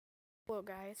Hello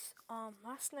guys,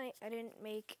 last night I didn't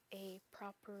make a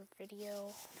proper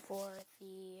video for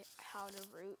the how to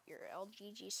root your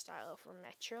LG stylo for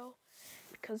Metro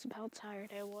because of how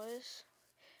tired I was,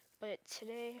 but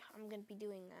today I'm going to be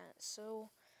doing that. So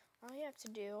all you have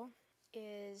to do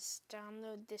is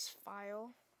download this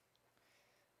file.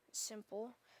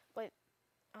 Simple, but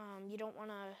you don't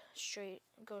want to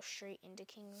go straight into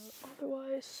King Root,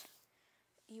 otherwise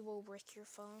you will brick your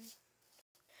phone.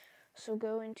 So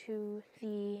go into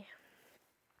the,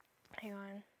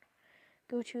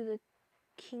 go to the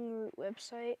King Root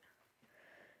website,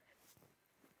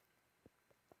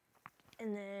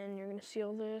 and then you're going to see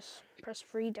all this, press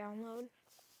free download,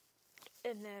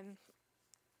 and then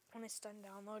when it's done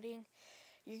downloading,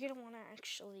 you're going to want to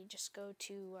actually just go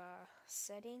to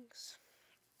settings,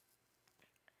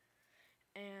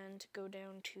 and go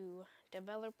down to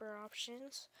developer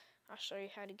options. I'll show you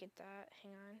how to get that,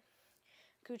 hang on.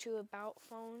 Go to about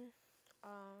phone,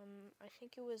 I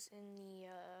think it was in the,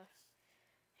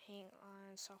 hang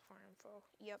on, software info,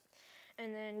 yep.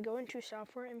 And then go into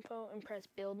software info and press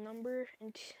build number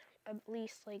at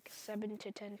least like 7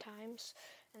 to 10 times,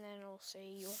 and then it'll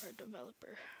say you're a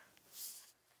developer.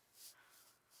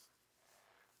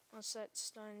 Once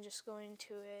that's done, just go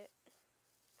into it,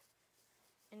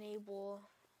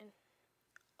 enable an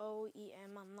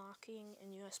OEM unlocking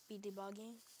and USB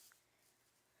debugging,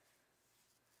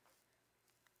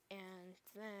 and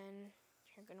then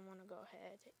you're going to want to go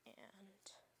ahead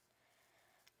and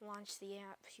launch the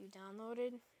app you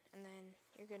downloaded, and then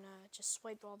you're going to just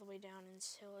swipe all the way down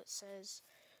until it says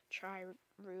try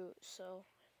root. So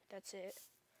that's it.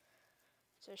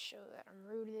 To show that I'm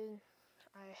rooted,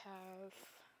 I have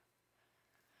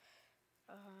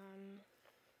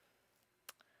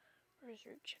where's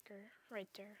root checker? Right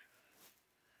there.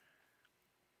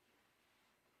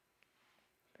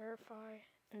 Verify,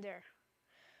 and there.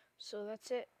 So that's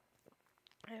it.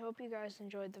 I hope you guys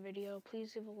enjoyed the video.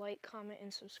 Please leave a like, comment,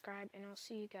 and subscribe, and I'll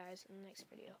see you guys in the next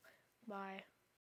video. Bye.